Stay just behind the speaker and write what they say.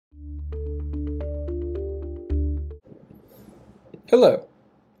Hello,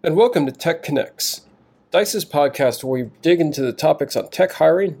 and welcome to Tech Connects, Dice's podcast where we dig into the topics on tech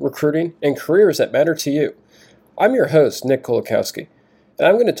hiring, recruiting, and careers that matter to you. I'm your host, Nick Kolakowski, and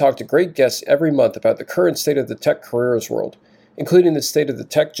I'm going to talk to great guests every month about the current state of the tech careers world, including the state of the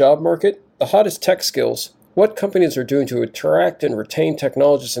tech job market, the hottest tech skills, what companies are doing to attract and retain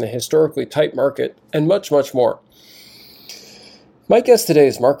technologists in a historically tight market, and much, much more. My guest today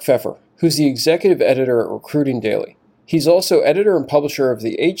is Mark Feffer, who's the executive editor at Recruiting Daily. He's also editor and publisher of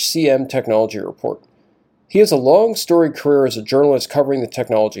the HCM Technology Report. He has a long storied career as a journalist covering the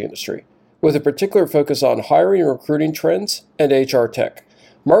technology industry, with a particular focus on hiring and recruiting trends and HR tech.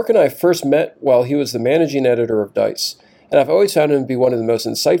 Mark and I first met while he was the managing editor of Dice, and I've always found him to be one of the most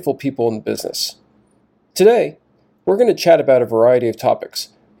insightful people in the business. Today, we're going to chat about a variety of topics,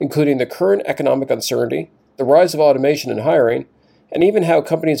 including the current economic uncertainty, the rise of automation in hiring, and even how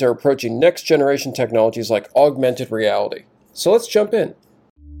companies are approaching next-generation technologies like augmented reality. So let's jump in.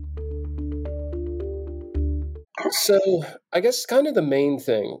 So I guess kind of the main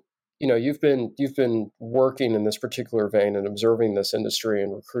thing, you've been working in this particular vein and observing this industry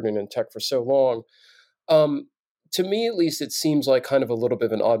and recruiting in tech for so long. To me, at least, it seems like kind of a little bit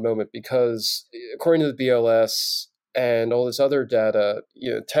of an odd moment because according to the BLS and all this other data,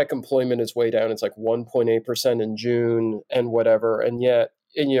 tech employment is way down. It's like 1.8% in June and whatever. And yet,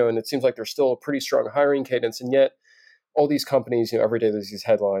 and it seems like there's still a pretty strong hiring cadence. And yet all these companies, every day there's these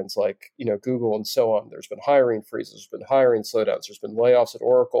headlines like, Google and so on. There's been hiring freezes, there's been hiring slowdowns, there's been layoffs at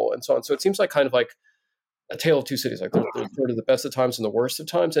Oracle and so on. So it seems like kind of like a tale of two cities, like there's sort of the best of times and the worst of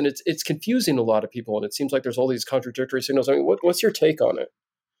times. And it's confusing a lot of people. And it seems like there's all these contradictory signals. I mean, what's your take on it?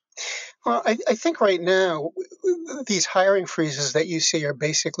 Well, I think right now, these hiring freezes that you see are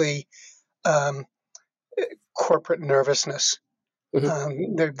basically corporate nervousness.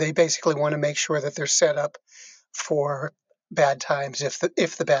 Mm-hmm. They basically want to make sure that they're set up for bad times if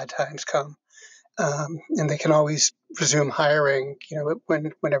the bad times come, and they can always resume hiring,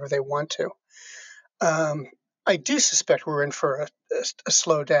 whenever they want to. I do suspect we're in for a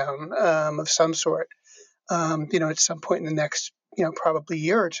slowdown of some sort, at some point in the next, probably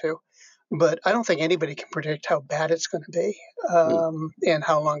year or two. But I don't think anybody can predict how bad it's going to be and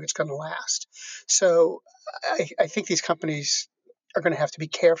how long it's going to last. So I think these companies are going to have to be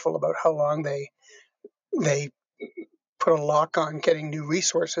careful about how long they put a lock on getting new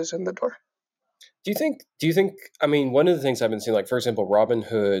resources in the door. Do you think, I mean, one of the things I've been seeing, like, for example,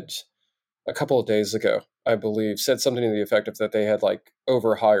 Robinhood a couple of days ago, I believe, said something to the effect of that they had like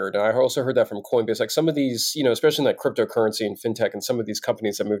overhired. And I also heard that from Coinbase. Like some of these, especially in like cryptocurrency and fintech and some of these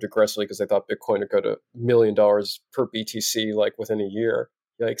companies that moved aggressively because they thought Bitcoin would go to $1 million per BTC like within a year.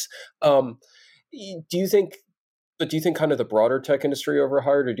 Yikes. Do you think kind of the broader tech industry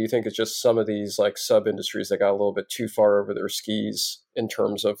overhired, or do you think it's just some of these like sub industries that got a little bit too far over their skis in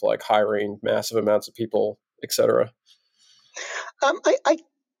terms of like hiring massive amounts of people, et cetera? I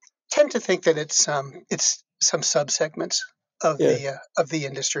tend to think that it's some subsegments of the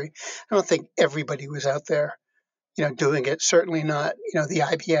industry. I don't think everybody was out there, doing it. Certainly not, the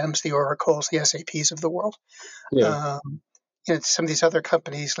IBMs, the Oracles, the SAPs of the world. Yeah. Some of these other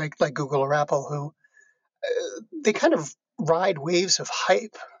companies like Google or Apple who they kind of ride waves of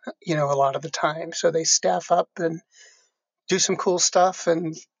hype, a lot of the time. So they staff up and do some cool stuff,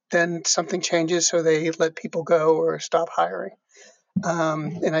 and then something changes, so they let people go or stop hiring.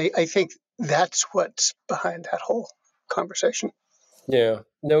 And I think that's what's behind that whole conversation. Yeah.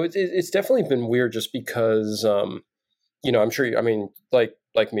 No, it's definitely been weird just because, I'm sure, I mean,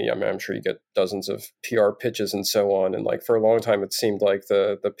 like me, I mean, I'm sure you get dozens of PR pitches and so on. And like for a long time, it seemed like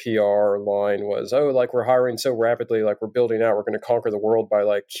the PR line was, oh, like we're hiring so rapidly, like we're building out, we're going to conquer the world by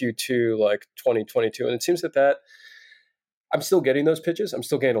like Q2, like 2022. And it seems that I'm still getting those pitches. I'm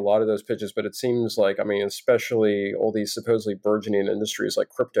still getting a lot of those pitches, but it seems like, I mean, especially all these supposedly burgeoning industries like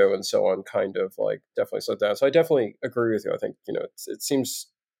crypto and so on kind of like definitely slowed down. So I definitely agree with you. I think, it seems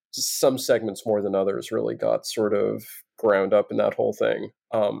some segments more than others really got sort of ground up in that whole thing.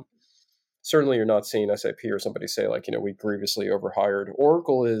 Certainly you're not seeing SAP or somebody say like, we grievously overhired.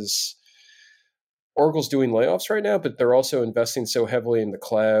 Oracle's doing layoffs right now, but they're also investing so heavily in the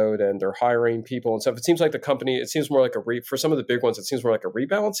cloud and they're hiring people and stuff. It seems like the company, it seems more like for some of the big ones, it seems more like a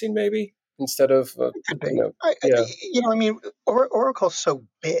rebalancing maybe instead of, I mean, Oracle's so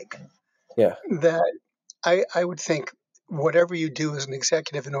big that I would think whatever you do as an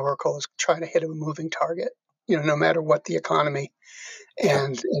executive in Oracle is trying to hit a moving target, no matter what the economy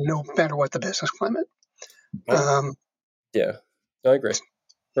and no matter what the business climate. Yeah, I agree.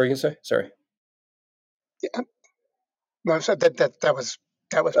 What are you going to say? Sorry. Yeah. No, so that was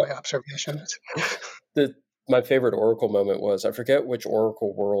my observation. my favorite Oracle moment was, I forget which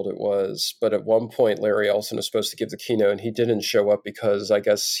Oracle world it was, but at one point Larry Ellison was supposed to give the keynote and he didn't show up because I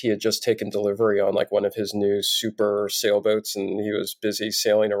guess he had just taken delivery on like one of his new super sailboats and he was busy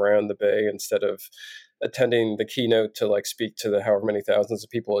sailing around the bay instead of attending the keynote to like speak to the however many thousands of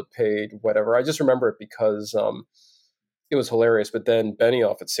people had paid, whatever. I just remember it because it was hilarious. But then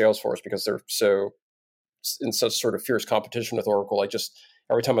Benioff at Salesforce, because they're so in such sort of fierce competition with Oracle, I just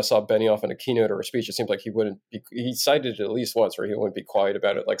every time I saw Benioff in a keynote or a speech, it seemed like he wouldn't be. He cited it at least once, where he wouldn't be quiet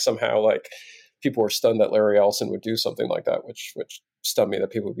about it. Like somehow, like people were stunned that Larry Ellison would do something like that, which stunned me that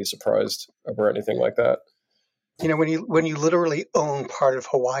people would be surprised over anything like that. When you literally own part of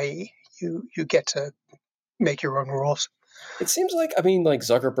Hawaii, you get to make your own rules. It seems like, I mean, like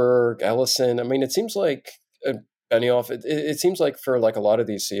Zuckerberg, Ellison. I mean, it seems like Benioff. It seems like for like a lot of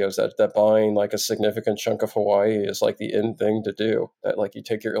these CEOs that buying like a significant chunk of Hawaii is like the in thing to do. That like you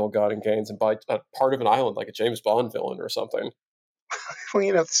take your ill-gotten gains and buy a part of an island, like a James Bond villain or something. Well,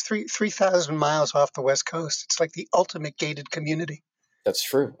 it's 3,000 miles off the West Coast. It's like the ultimate gated community. That's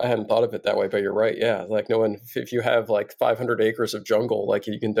true. I hadn't thought of it that way, but you're right. Yeah, like no one. If you have like 500 acres of jungle, like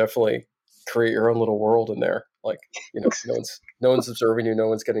you can definitely create your own little world in there. Like no one's observing you, no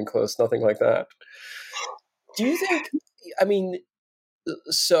one's getting close, nothing like that. Do you think? I mean,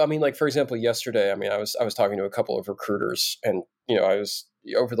 so I mean, like for example, yesterday, I mean, I was talking to a couple of recruiters, and I was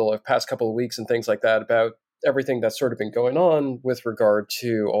over the past couple of weeks and things like that about everything that's sort of been going on with regard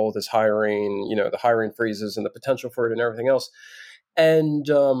to all this hiring, the hiring freezes and the potential for it and everything else. And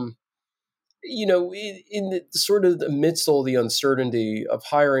in the sort of amidst all the uncertainty of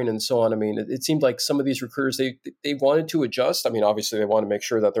hiring and so on, I mean, it seemed like some of these recruiters they wanted to adjust. I mean, obviously they want to make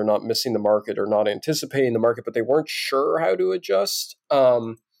sure that they're not missing the market or not anticipating the market, but they weren't sure how to adjust.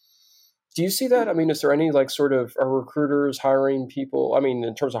 Do you see that? I mean, is there any like sort of are recruiters hiring people? I mean,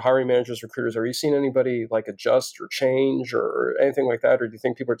 in terms of hiring managers, recruiters, are you seeing anybody like adjust or change or anything like that? Or do you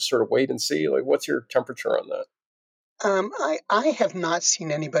think people are just sort of wait and see? Like, what's your temperature on that? I have not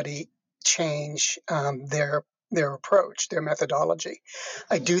seen anybody change their approach, their methodology.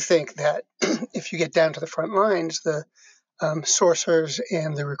 I do think that if you get down to the front lines, the sourcers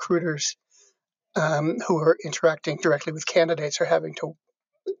and the recruiters who are interacting directly with candidates are having to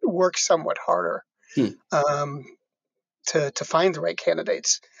work somewhat harder Hmm. um, to find the right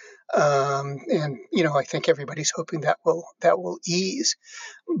candidates. And I think everybody's hoping that will ease.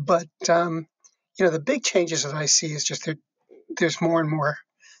 But the big changes that I see is just there's more and more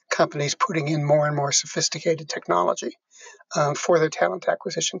companies putting in more and more sophisticated technology for their talent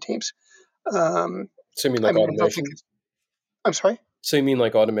acquisition teams. Um, So you mean I like mean, I don't think automation? it's. I'm sorry. So you mean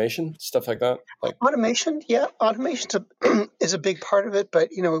like automation stuff like that? Like Automation, yeah, automation is a big part of it, but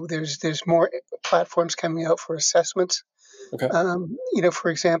there's more platforms coming out for assessments. okay, For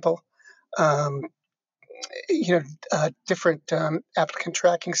example, um, different applicant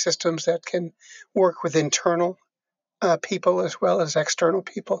tracking systems that can work with internal people as well as external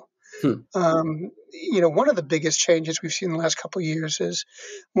people. hmm. One of the biggest changes we've seen in the last couple of years is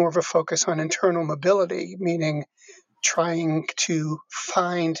more of a focus on internal mobility, meaning trying to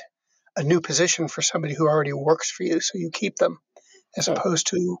find a new position for somebody who already works for you, so you keep them as Oh, opposed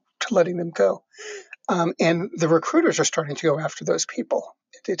to letting them go. And the recruiters are starting to go after those people.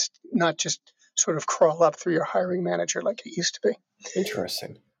 It's not just sort of crawl up through your hiring manager like it used to be.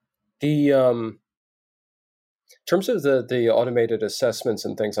 interesting. The in terms of the automated assessments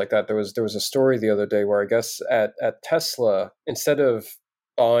and things like that, there was a story the other day where I guess at Tesla, instead of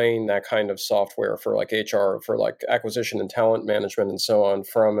buying that kind of software for like HR, for like acquisition and talent management and so on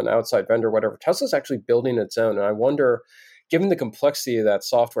from an outside vendor, whatever, Tesla's actually building its own. And I wonder, given the complexity of that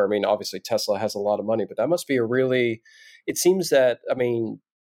software, I mean, obviously Tesla has a lot of money, but that must be it seems that, I mean,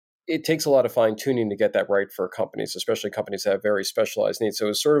 it takes a lot of fine tuning to get that right for companies, especially companies that have very specialized needs. So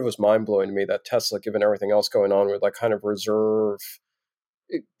it sort of was mind blowing to me that Tesla, given everything else going on, would like kind of reserve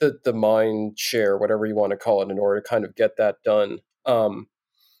the mind share, whatever you want to call it, in order to kind of get that done.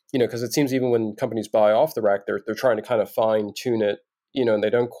 Because it seems even when companies buy off the rack, they're trying to kind of fine tune it, and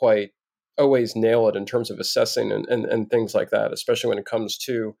they don't quite always nail it in terms of assessing and things like that, especially when it comes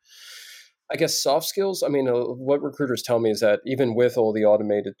to I guess soft skills. I mean, what recruiters tell me is that even with all the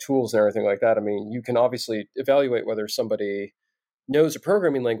automated tools and everything like that, I mean, you can obviously evaluate whether somebody knows a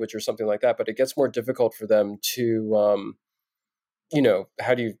programming language or something like that, but it gets more difficult for them to,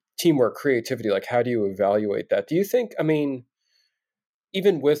 how do you teamwork, creativity, like how do you evaluate that? Do you think, I mean,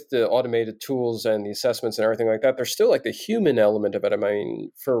 even with the automated tools and the assessments and everything like that, there's still like the human element of it. I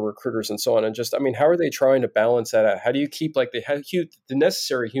mean, for recruiters and so on, and just, I mean, how are they trying to balance that out? How do you keep like the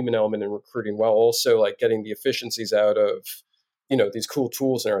necessary human element in recruiting while also like getting the efficiencies out of, these cool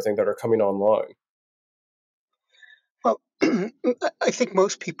tools and everything that are coming online? Well, I think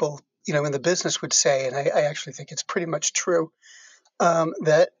most people, in the business would say, and I actually think it's pretty much true,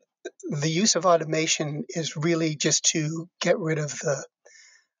 that the use of automation is really just to get rid of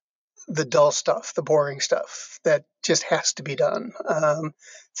the dull stuff, the boring stuff that just has to be done.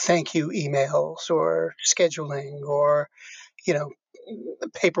 Thank you emails or scheduling or, you know,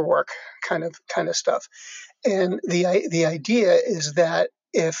 paperwork kind of stuff. And the idea is that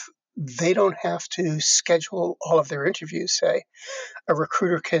if they don't have to schedule all of their interviews, say, a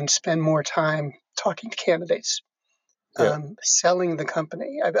recruiter can spend more time talking to candidates, Yeah, selling the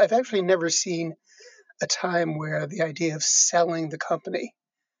company. I've actually never seen a time where the idea of selling the company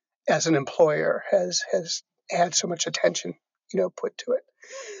as an employer has had so much attention, put to it.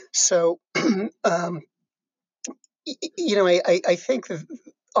 So, I think that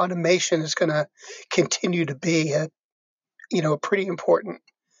automation is going to continue to be a pretty important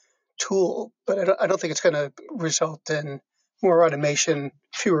tool, but I don't think it's going to result in more automation,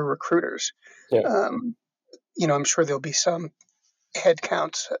 fewer recruiters. yeah. Um, I'm sure there'll be some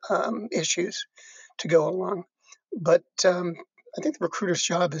headcount issues to go along, but I think the recruiter's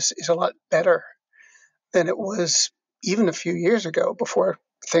job is a lot better than it was even a few years ago before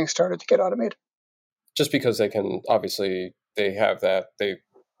things started to get automated. Just because they can obviously they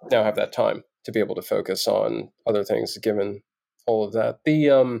now have that time to be able to focus on other things given all of that.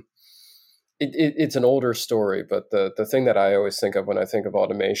 It's an older story, but the thing that I always think of when I think of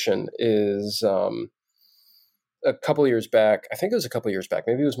automation is a couple of years back. I think it was a couple of years back,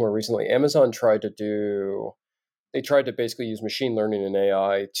 maybe it was more recently. Amazon they tried to basically use machine learning and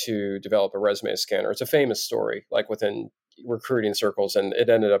AI to develop a resume scanner. It's a famous story, like within recruiting circles, and it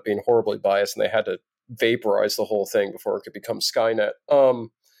ended up being horribly biased, and they had to vaporize the whole thing before it could become Skynet.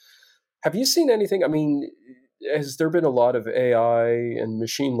 Have you seen anything? I mean, has there been a lot of AI and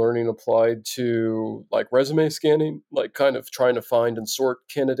machine learning applied to like resume scanning, like kind of trying to find and sort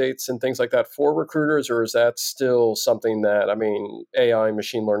candidates and things like that for recruiters, or is that still something that I mean, AI and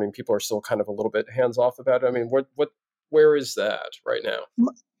machine learning people are still kind of a little bit hands off about it? I mean, where is that right now?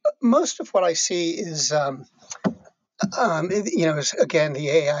 Most of what I see is, is again the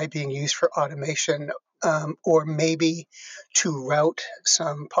AI being used for automation, or maybe to route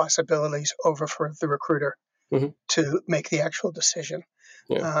some possibilities over for the recruiter Hmm. to make the actual decision.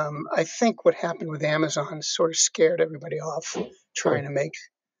 Yeah, I think what happened with Amazon sort of scared everybody off sure. trying to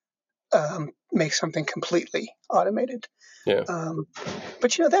make something completely automated. Yeah. Um,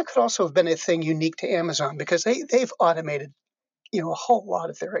 but that could also have been a thing unique to Amazon because they've automated a whole lot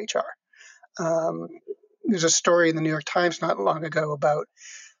of their HR. Um, there's a story in the New York Times not long ago about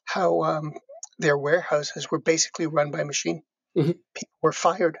how their warehouses were basically run by machine. Hmm. People were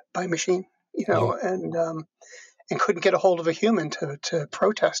fired by machine, Yeah. and couldn't get a hold of a human to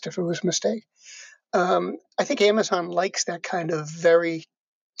protest if it was a mistake. I think Amazon likes that kind of very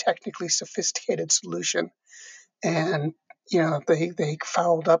technically sophisticated solution, and they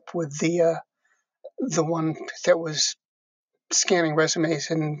fouled up with the one that was scanning resumes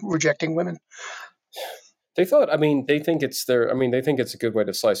and rejecting women. They thought, I mean, they think it's their, I mean, they think it's a good way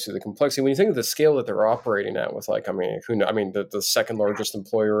to slice through the complexity. When you think of the scale that they're operating at with like, I mean, I mean, the second largest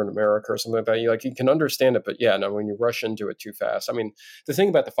employer in America or something like that, you can understand it, but yeah, no, when you rush into it too fast, I mean, the thing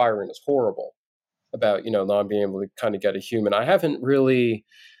about the firing is horrible about, not being able to kind of get a human. I haven't really,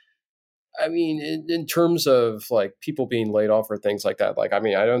 I mean, in terms of like people being laid off or things like that, like, I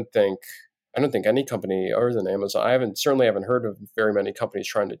mean, I don't think any company other than Amazon. Certainly haven't heard of very many companies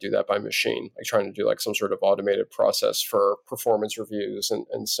trying to do that by machine, like trying to do like some sort of automated process for performance reviews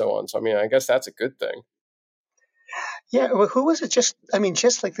and so on. So I mean, I guess that's a good thing. Yeah, well, who was it? Just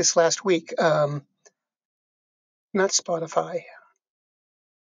like this last week. Not Spotify.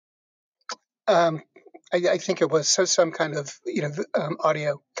 Um, I think it was some kind of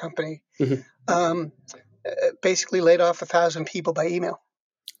audio company. Hmm. Um, Basically laid off 1,000 people by email,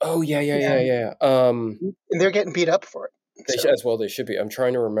 Oh yeah, yeah, yeah, and, yeah. and they're getting beat up for it. So As well they should be. I'm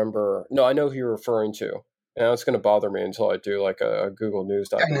trying to remember. No, I know who you're referring to. And it's going to bother me until I do like a Google News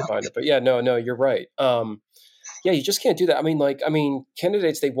I doc and know. find it. But yeah, no, you're right. Yeah, you just can't do that. I mean,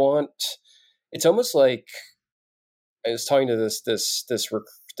 candidates they want. It's almost like I was talking to this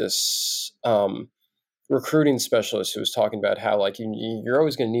recruiting specialist who was talking about how like you're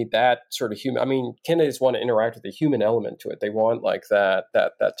always going to need that sort of human. I mean, candidates want to interact with the human element to it. They want like that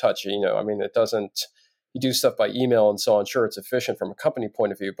touch. I mean, it doesn't. You do stuff by email and so on. Sure, it's efficient from a company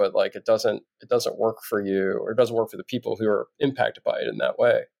point of view, but like it doesn't work for you, or it doesn't work for the people who are impacted by it in that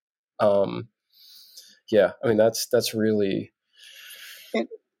way. Um, yeah, I mean that's really. And,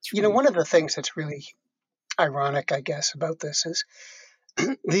 It's really one of the things that's really ironic, I guess, about this is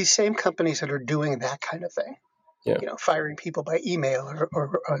these same companies that are doing that kind of thing. Yeah. firing people by email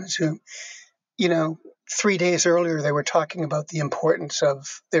or on Zoom. You know, 3 days earlier, they were talking about the importance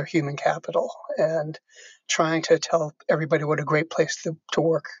of their human capital and trying to tell everybody what a great place to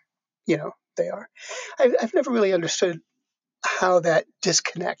work, they are. I've never really understood how that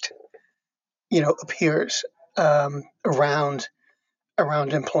disconnect, appears around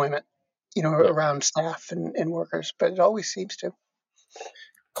employment, Yeah. around staff and workers, but it always seems to.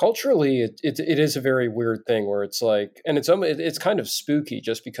 Culturally, it is a very weird thing where it's like, and it's kind of spooky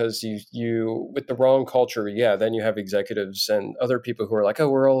just because you with the wrong culture, yeah, then you have executives and other people who are like, oh,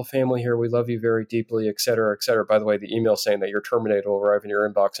 we're all a family here, we love you very deeply, et cetera, et cetera. By the way, the email saying that you're terminated will arrive in your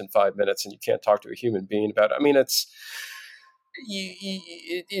inbox in 5 minutes and you can't talk to a human being about it. I mean, it's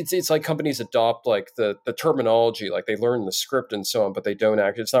like companies adopt like the terminology, like they learn the script and so on, but they don't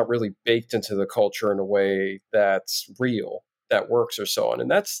act. It's not really baked into the culture in a way that's real, that works, or so on, and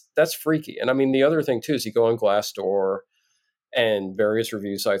that's freaky. And I mean, the other thing too is you go on Glassdoor and various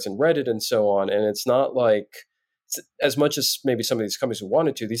review sites and Reddit and so on, and it's not like as much as maybe some of these companies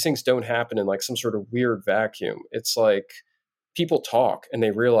wanted to. These things don't happen in like some sort of weird vacuum. It's like people talk and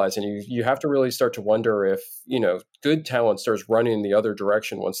they realize, and you have to really start to wonder if good talent starts running the other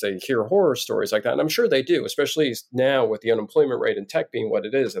direction once they hear horror stories like that. And I'm sure they do, especially now with the unemployment rate in tech being what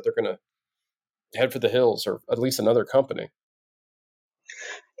it is, that they're going to head for the hills, or at least another company.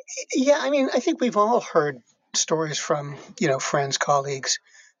 Yeah, I mean, I think we've all heard stories from friends, colleagues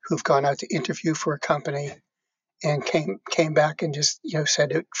who've gone out to interview for a company and came back and just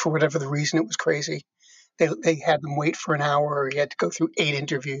said it, for whatever the reason, it was crazy. They had them wait for an hour, or you had to go through 8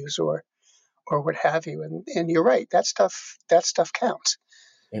 interviews, or what have you. And you're right, that stuff counts.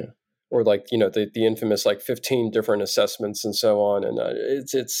 Yeah. Or like the infamous like 15 different assessments and so on. And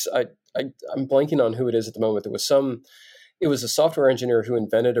I'm blanking on who it is at the moment. It was a software engineer who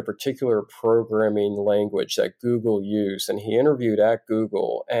invented a particular programming language that Google used, and he interviewed at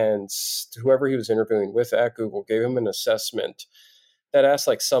Google, and whoever he was interviewing with at Google gave him an assessment that asked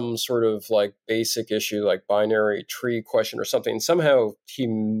like some sort of like basic issue, like binary tree question or something. And somehow he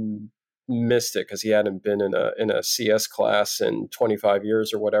missed it because he hadn't been in a CS class in 25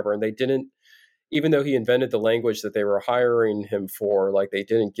 years or whatever, and they didn't. Even though he invented the language that they were hiring him for, like they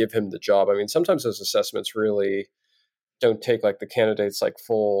didn't give him the job. I mean, sometimes those assessments really don't take like the candidate's like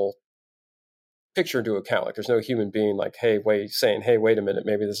full picture into account. Like there's no human being like, hey, wait a minute,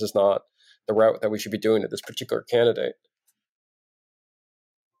 maybe this is not the route that we should be doing to this particular candidate.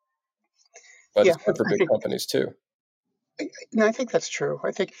 But Yeah, it's good for I big think companies too. no, I think that's true.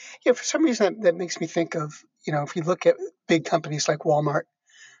 I think for some reason that makes me think of if you look at big companies like Walmart,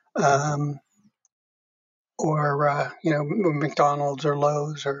 um, or McDonald's or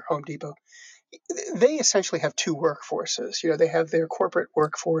Lowe's or Home Depot, they essentially have two workforces. They have their corporate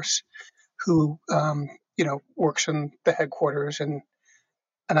workforce who works in the headquarters and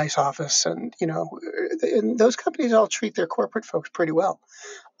a nice office, and those companies all treat their corporate folks pretty well.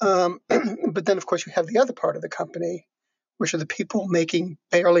 But then, of course, you have the other part of the company, which are the people making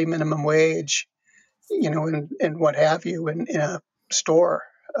barely minimum wage, and what have you, in a store,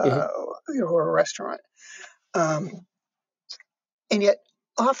 Mm-hmm. or a restaurant. Um, and yet,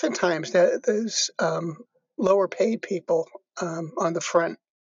 oftentimes, those lower paid people on the front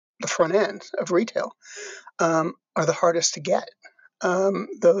end of retail are the hardest to get.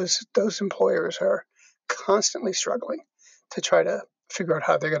 Those employers are constantly struggling to try to figure out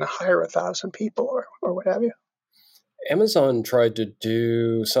how they're going to hire 1,000 people or what have you. Amazon tried to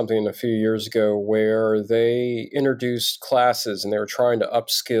do something a few years ago where they introduced classes and they were trying to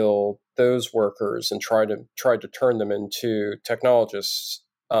upskill those workers and tried to turn them into technologists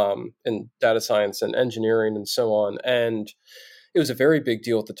in data science and engineering and so on. And it was a very big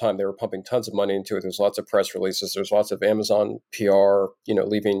deal at the time. They were pumping tons of money into it. There's lots of press releases. There's lots of Amazon PR,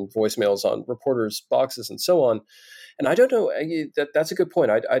 leaving voicemails on reporters' boxes and so on. And I don't know. That's a good point.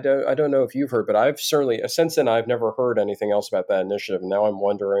 I don't know if you've heard, but I've certainly since then I've never heard anything else about that initiative. And now I'm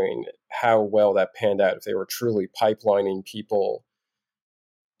wondering how well that panned out. If they were truly pipelining people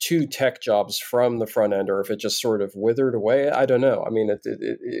to tech jobs from the front end, or if it just sort of withered away. I don't know. I mean,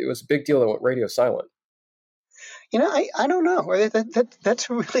 it was a big deal that went radio silent. I don't know. That's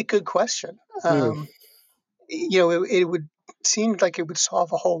a really good question. Mm, It would seem like it would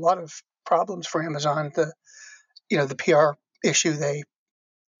solve a whole lot of problems for Amazon. The PR issue they mm.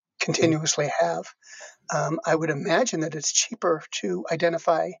 continuously have. I would imagine that it's cheaper to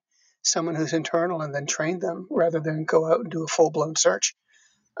identify someone who's internal and then train them rather than go out and do a full blown search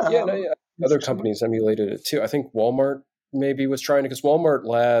Yeah, no, um, yeah. Other for someone. companies emulated it too. I think Walmart maybe was trying to, because Walmart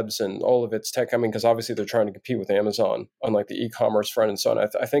Labs and all of its tech, I mean, because obviously they're trying to compete with Amazon on like the e-commerce front and so on.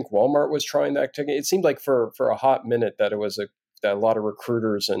 I think Walmart was trying that. It seemed like for a hot minute that it was that a lot of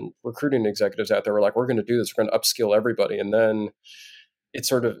recruiters and recruiting executives out there were like, we're going to do this, we're going to upskill everybody, and then it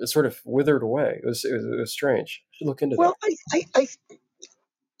sort of withered away. It was strange. I should look into that. Well,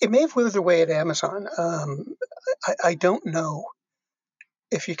 it may have withered away at Amazon. I don't know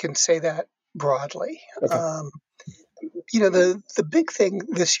if you can say that broadly. Okay. The big thing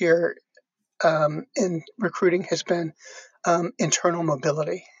this year in recruiting has been internal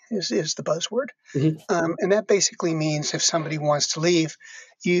mobility is the buzzword. Mm-hmm. And that basically means if somebody wants to leave,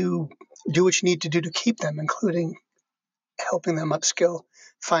 you do what you need to do to keep them, including helping them upskill,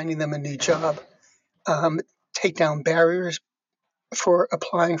 finding them a new job, take down barriers for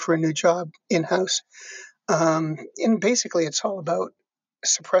applying for a new job in-house. And basically, it's all about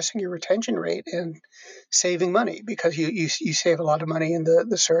suppressing your retention rate and saving money, because you save a lot of money in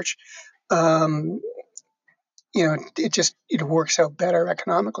the search. Um, it works out better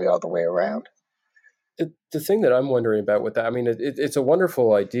economically all the way around. The thing that I'm wondering about with that, I mean, it's a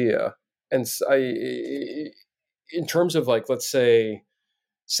wonderful idea, and in terms of like, let's say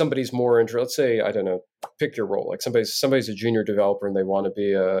somebody's more interested. Let's say, I don't know, pick your role. Like somebody's a junior developer and they want to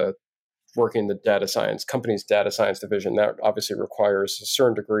be working the data science company's data science division. That obviously requires a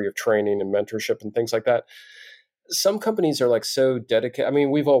certain degree of training and mentorship and things like that. Some companies are like so dedicated. I mean,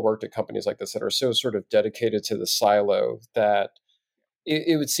 we've all worked at companies like this that are so sort of dedicated to the silo that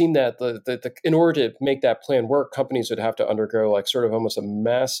it would seem that in order to make that plan work, companies would have to undergo like sort of almost a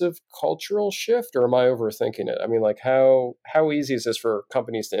massive cultural shift. Or am I overthinking it? I mean, like how easy is this for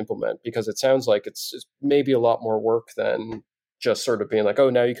companies to implement? Because it sounds like it's maybe a lot more work than just sort of being like, oh,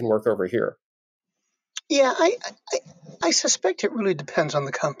 now you can work over here. Yeah, I suspect it really depends on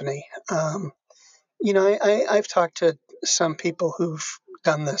the company. I've talked to some people who've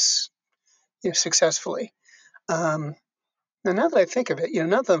done this successfully. And now that I think of it,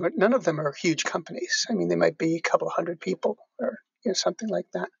 none of them are huge companies. I mean, they might be a couple of hundred people or something like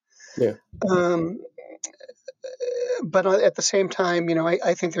that. Yeah. Um, but at the same time,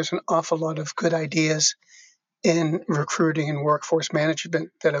 I think there's an awful lot of good ideas in recruiting and workforce management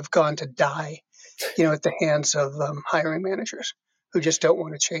that have gone to die, at the hands of hiring managers who just don't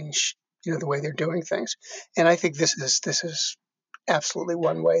want to change, the way they're doing things. And I think this is absolutely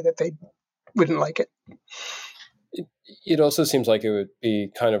one way that they wouldn't like it. It also seems like it would be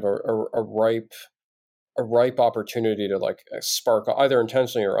kind of a ripe opportunity to like spark, either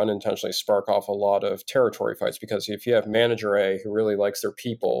intentionally or unintentionally, spark off a lot of territory fights. Because if you have manager A who really likes their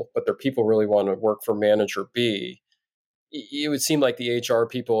people, but their people really want to work for manager B, it would seem like the HR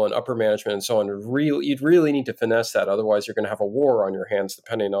people and upper management and so on you'd really need to finesse that. Otherwise, you're going to have a war on your hands,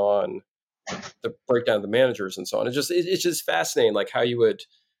 depending on the breakdown of the managers and so on. It's just fascinating, like how you would.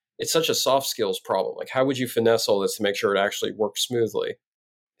 It's such a soft skills problem. Like, how would you finesse all this to make sure it actually works smoothly?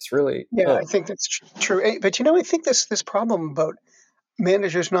 It's really, Yeah, I think that's true. But I think this problem about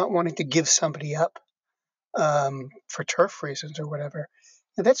managers not wanting to give somebody up for turf reasons or whatever,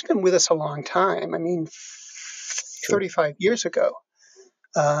 that's been with us a long time. I mean, true. 35 years ago,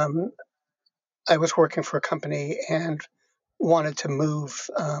 um, I was working for a company and wanted to move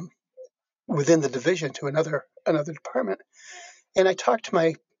within the division to another department. And I talked to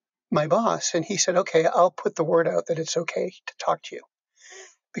my boss, and he said, "Okay, I'll put the word out that it's okay to talk to you."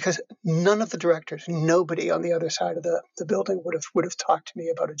 Because none of the directors, nobody on the other side of the building would have talked to me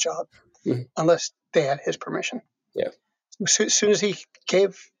about a job Mhm. unless they had his permission. Yeah. As soon as he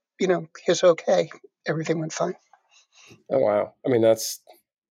gave his okay, everything went fine. Oh wow. I mean, that's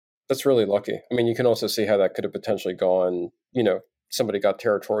really lucky. I mean, you can also see how that could have potentially gone. Somebody got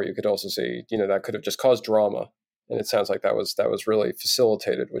territory. You could also see, that could have just caused drama. And it sounds like that was really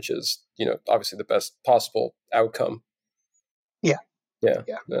facilitated, which is, obviously the best possible outcome. Yeah, Yeah.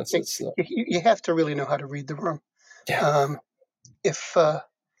 yeah. That's You, it's not, you have to really know how to read the room. yeah. Um, if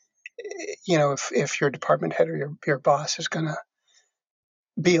if your department head or your boss is going to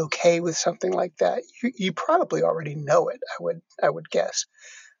be okay with something like that, you probably already know it. I would guess.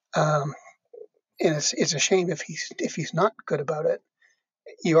 Um, and it's a shame if he's not good about it.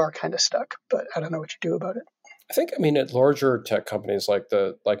 You are kind of stuck, but I don't know what you do about it. I mean, at larger tech companies like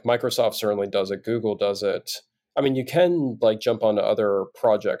Microsoft certainly does it, Google does it. I mean, you can like jump onto other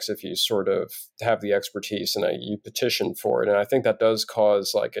projects if you sort of have the expertise and you petition for it. And I think that does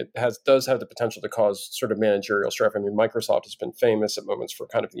cause does have the potential to cause sort of managerial strife. I mean, Microsoft has been famous at moments for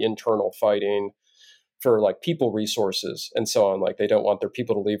kind of the internal fighting for like people resources and so on. Like they don't want their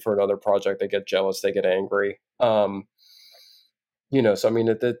people to leave for another project. They get jealous, they get angry. So I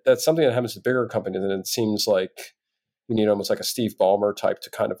mean, that's something that happens to bigger companies, and it seems like, You need almost like a Steve Ballmer type to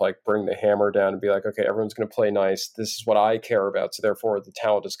kind of like bring the hammer down and be like, okay, everyone's going to play nice. This is what I care about. So therefore the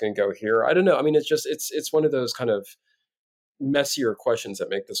talent is going to go here. I don't know. I mean, it's one of those kind of messier questions that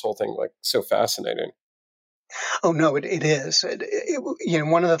make this whole thing like so fascinating. Oh no, it is.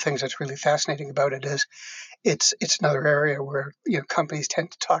 One of the things that's really fascinating about it is it's another area where companies tend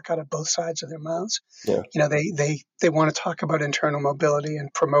to talk out of both sides of their mouths. Yeah. They want to talk about internal mobility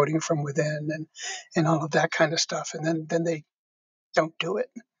and promoting from within and all of that kind of stuff, and then they don't do it.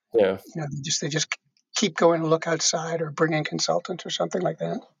 Yeah. They just keep going to look outside or bring in consultants or something like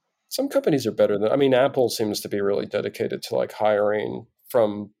that. Some companies are better than, I mean, Apple seems to be really dedicated to like hiring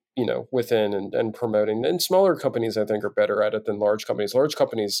from, within and promoting. And smaller companies, I think, are better at it than large companies. Large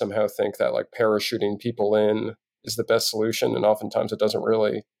companies somehow think that like parachuting people in is the best solution. And oftentimes it doesn't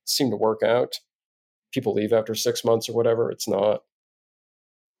really seem to work out. People leave after 6 months or whatever. It's not.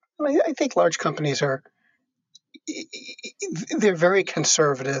 I think large companies they're very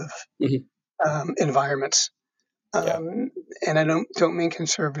conservative Mhm. environments. Yeah. And I don't mean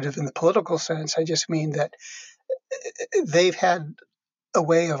conservative in the political sense. I just mean that they've had a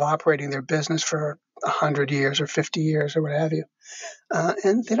way of operating their business for 100 years or 50 years or what have you.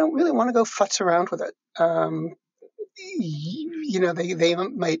 And they don't really want to go futz around with it. They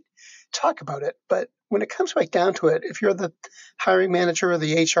might talk about it, but when it comes right down to it, if you're the hiring manager or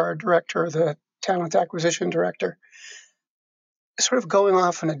the HR director or the talent acquisition director, sort of going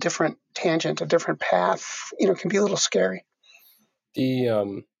off on a different tangent, a different path, can be a little scary.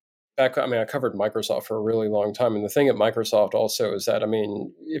 The I mean, I covered Microsoft for a really long time. And the thing at Microsoft also is that, I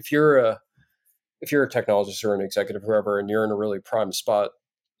mean, if you're a technologist or an executive, whoever, and you're in a really prime spot,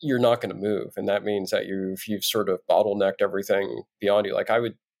 you're not going to move, and that means that you've sort of bottlenecked everything beyond you. Like I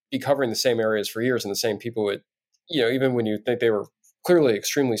would be covering the same areas for years, and the same people would, even when you think they were clearly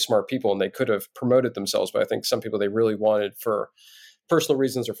extremely smart people and they could have promoted themselves, but I think some people they really wanted for personal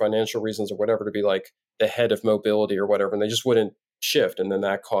reasons or financial reasons or whatever to be like the head of mobility or whatever, and they just wouldn't shift, and then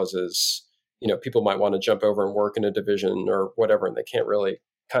that causes people might want to jump over and work in a division or whatever, and they can't really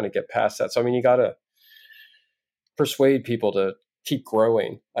kind of get past that. So I mean, you got to persuade people to keep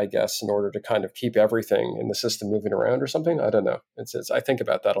growing, I guess, in order to kind of keep everything in the system moving around or something. I don't know. I think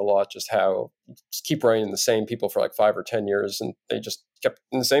about that a lot, just how just keep running the same people for like 5 or 10 years and they just kept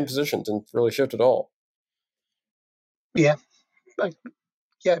in the same positions and really shift at all. Yeah. Like,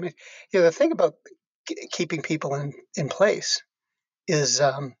 yeah. I mean, the thing about keeping people in place is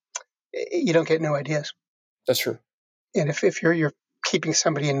you don't get new ideas. That's true. And if you're keeping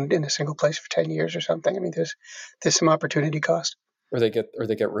somebody in a single place for 10 years or something, I mean, there's some opportunity cost. Or they get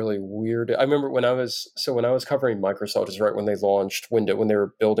really weird. I remember when I was covering Microsoft is right when they launched when they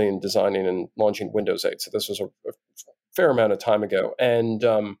were building, designing, and launching Windows 8. So this was a fair amount of time ago, and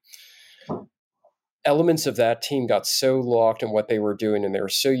elements of that team got so locked in what they were doing and they were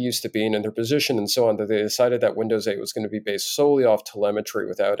so used to being in their position and so on that they decided that Windows 8 was going to be based solely off telemetry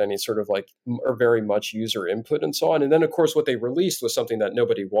without any sort of like or very much user input and so on. And then of course what they released was something that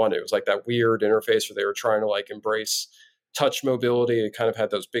nobody wanted. It was like that weird interface where they were trying to like embrace touch mobility. It kind of had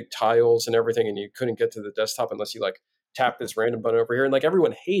those big tiles and everything, and you couldn't get to the desktop unless you like tap this random button over here, and like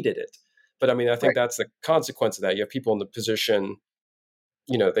everyone hated it. But I mean, I think Right. that's the consequence of that. You have people in the position,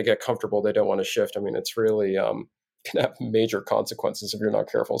 they get comfortable, they don't want to shift. I mean, it's really can have major consequences if you're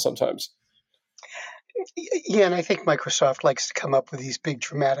not careful sometimes. Yeah, and I think Microsoft likes to come up with these big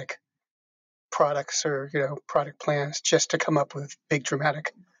dramatic products or product plans just to come up with big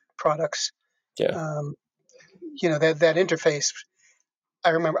dramatic products. Yeah. Um, that interface.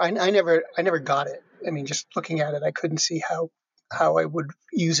 I remember I never got it. I mean, just looking at it, I couldn't see how I would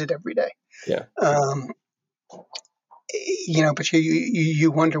use it every day. Yeah. Um, but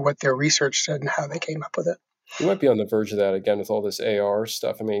you wonder what their research said and how they came up with it. We might be on the verge of that again with all this AR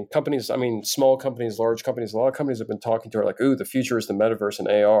stuff. Small companies, large companies, a lot of companies have been talking to her like, ooh, the future is the metaverse and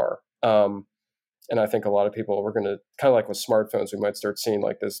AR. And I think a lot of people, we're going to kind of like with smartphones, we might start seeing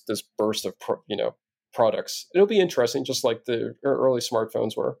like this burst of products. It'll be interesting, just like the early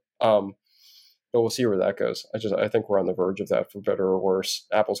smartphones were. But we'll see where that goes. I think we're on the verge of that, for better or worse.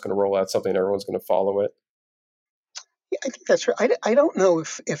 Apple's going to roll out something, everyone's going to follow it. Yeah, I think that's right. I don't know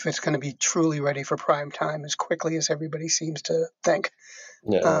if it's going to be truly ready for prime time as quickly as everybody seems to think.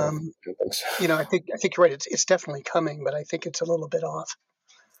 Yeah, I Um, don't think so. I think you're right. It's definitely coming, but I think it's a little bit off.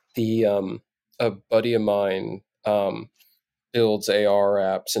 The A buddy of mine builds AR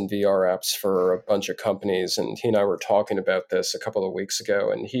apps and VR apps for a bunch of companies, and he and I were talking about this a couple of weeks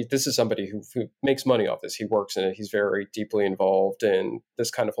ago. And this is somebody who makes money off this. He works in it. He's very deeply involved in this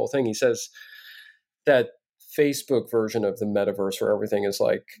kind of whole thing. He says that Facebook version of the metaverse where everything is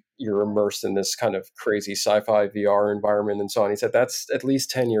like you're immersed in this kind of crazy sci-fi VR environment and so on. He said that's at least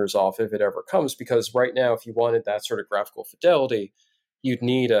 10 years off if it ever comes, because right now, if you wanted that sort of graphical fidelity, you'd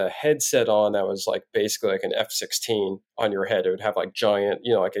need a headset on that was like basically like an F-16 on your head. It would have like giant,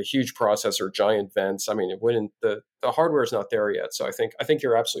 like a huge processor, giant vents. I mean, it wouldn't, the hardware is not there yet. So I think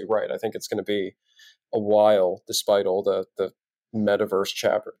you're absolutely right. I think it's going to be a while despite all the metaverse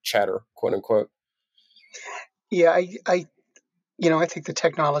chatter, quote unquote. Yeah, I think the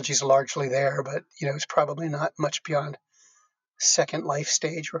technology is largely there, but it's probably not much beyond second life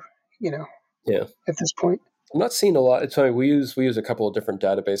stage, or Yeah. at this point. I'm not seeing a lot. It's funny. We use a couple of different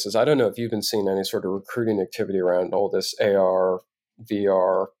databases. I don't know if you've been seeing any sort of recruiting activity around all this AR,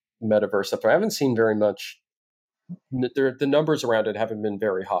 VR, metaverse stuff. I haven't seen very much. The numbers around it haven't been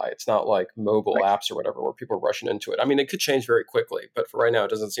very high. It's not like mobile Right. apps or whatever where people are rushing into it. I mean, it could change very quickly, but for right now, it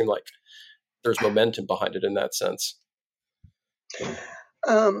doesn't seem like there's momentum behind it in that sense.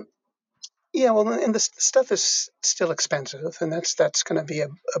 Um, yeah, well, and the stuff is still expensive, and that's going to be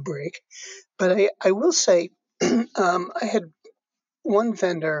a break. But I will say, I had one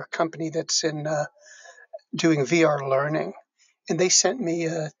vendor company that's in doing VR learning, and they sent me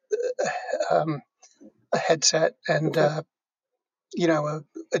a headset and Okay.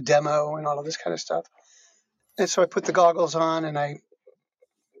 a demo and all of this kind of stuff. And so I put the goggles on and I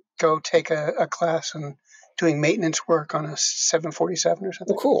go take a class and doing maintenance work on a 747 or Well,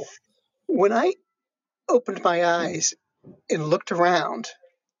 something. cool. When I opened my eyes and looked around,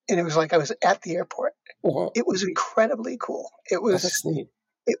 and it was like I was at the airport. Oh, wow. It was incredibly cool. It Oh, was that's neat.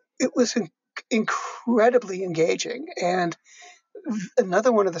 it was incredibly engaging. And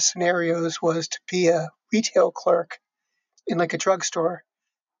another one of the scenarios was to be a retail clerk in like a drugstore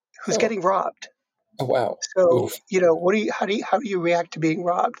who's Oh, getting robbed. oh wow. So Oof. how do you react to being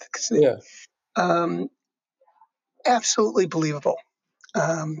robbed? Yeah. Um, Absolutely believable.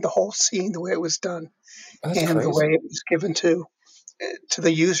 The whole scene, the way it was done, Oh, that's and the crazy. way it was given to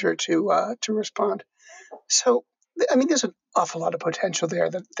the user to respond. So, I mean, there's an awful lot of potential there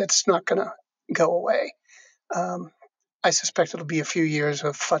that's not going to go away. Um, I suspect it'll be a few years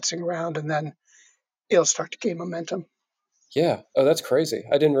of futzing around, and then it'll start to gain momentum. Yeah. Oh, that's crazy.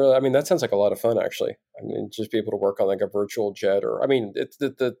 I didn't really. I mean, that sounds like a lot of fun, actually. I mean, just be able to work on like a virtual jet, or I mean, it's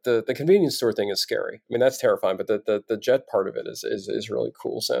the convenience store thing is scary. I mean, that's terrifying, but the jet part of it is really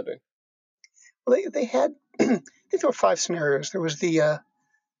cool sounding. Well, they had, I think there were five scenarios. There was the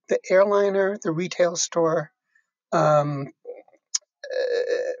airliner, the retail store. Um,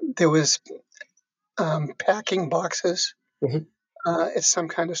 there was packing boxes Hmm. at some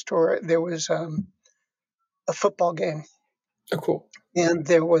kind of store. There was a football game, Oh, cool. and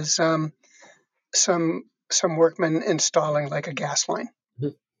there was some workmen installing like a gas line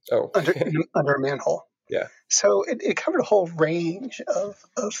Mhm. Oh, under a manhole. yeah. So it covered a whole range of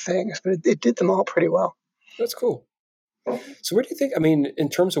things, but it did them all pretty well. That's cool. So, where do you think? I mean, in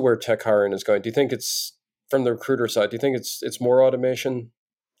terms of where tech hiring is going, do you think it's from the recruiter side? Do you think it's more automation,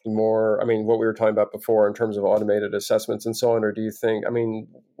 more? I mean, what we were talking about before in terms of automated assessments and so on, or do you think? I mean,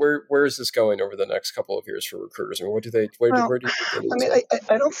 where is this going over the next couple of years for recruiters? I mean, what do they? Well, Where do you think they I need mean,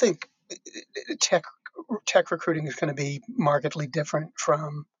 to? I don't think tech tech recruiting is going to be markedly different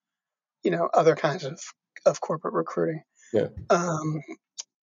from other kinds of corporate recruiting. Yeah, Um,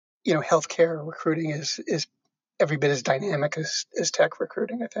 Healthcare recruiting is every bit as dynamic as tech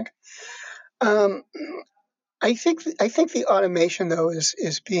recruiting, I think. Um, I think the automation though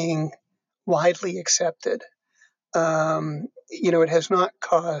is being widely accepted. It has not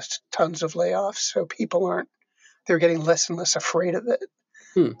caused tons of layoffs, so people aren't they're getting less and less afraid of it.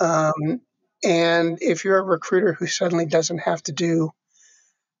 hmm. Um, and if you're a recruiter who suddenly doesn't have to do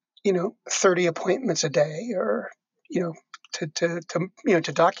 30 appointments a day, or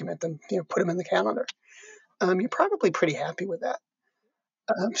to document them, put them in the calendar, you're probably pretty happy with that.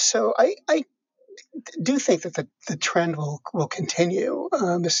 So I do think that the trend will continue,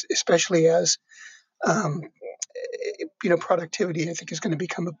 especially as um, productivity, I think, is going to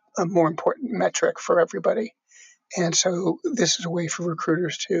become a more important metric for everybody. And so this is a way for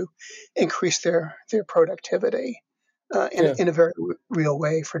recruiters to increase their productivity Yeah. in a very real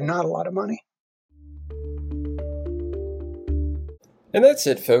way for not a lot of money. And that's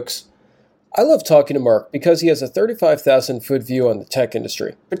it, folks. I love talking to Mark because he has a 35,000-foot view on the tech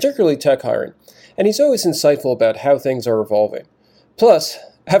industry, particularly tech hiring, and he's always insightful about how things are evolving. Plus,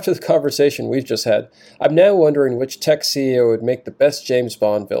 after the conversation we've just had, I'm now wondering which tech CEO would make the best James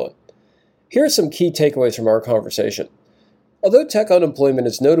Bond villain. Here are some key takeaways from our conversation. Although tech unemployment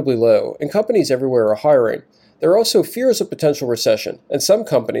is notably low and companies everywhere are hiring, there are also fears of potential recession, and some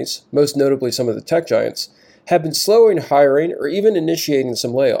companies, most notably some of the tech giants, have been slowing hiring or even initiating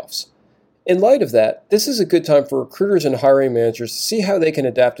some layoffs. In light of that, this is a good time for recruiters and hiring managers to see how they can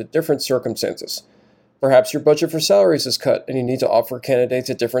adapt to different circumstances. Perhaps your budget for salaries is cut and you need to offer candidates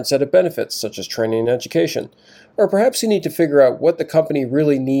a different set of benefits, such as training and education. Or perhaps you need to figure out what the company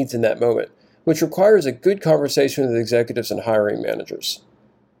really needs in that moment, which requires a good conversation with executives and hiring managers.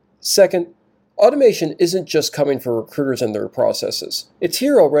 Second, automation isn't just coming for recruiters and their processes. It's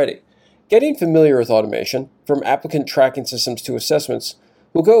here already. Getting familiar with automation, from applicant tracking systems to assessments,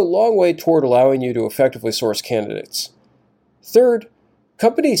 will go a long way toward allowing you to effectively source candidates. Third,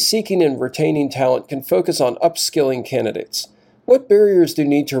 companies seeking and retaining talent can focus on upskilling candidates. What barriers do you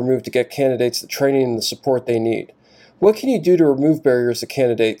need to remove to get candidates the training and the support they need? What can you do to remove barriers to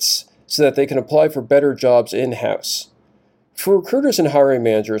candidates so that they can apply for better jobs in-house? For recruiters and hiring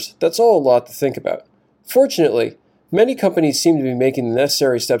managers, that's all a lot to think about. Fortunately, many companies seem to be making the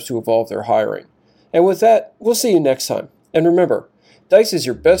necessary steps to evolve their hiring. And with that, we'll see you next time. And remember, Dice is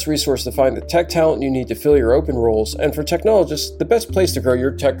your best resource to find the tech talent you need to fill your open roles, and for technologists, the best place to grow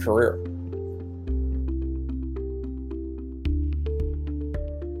your tech career.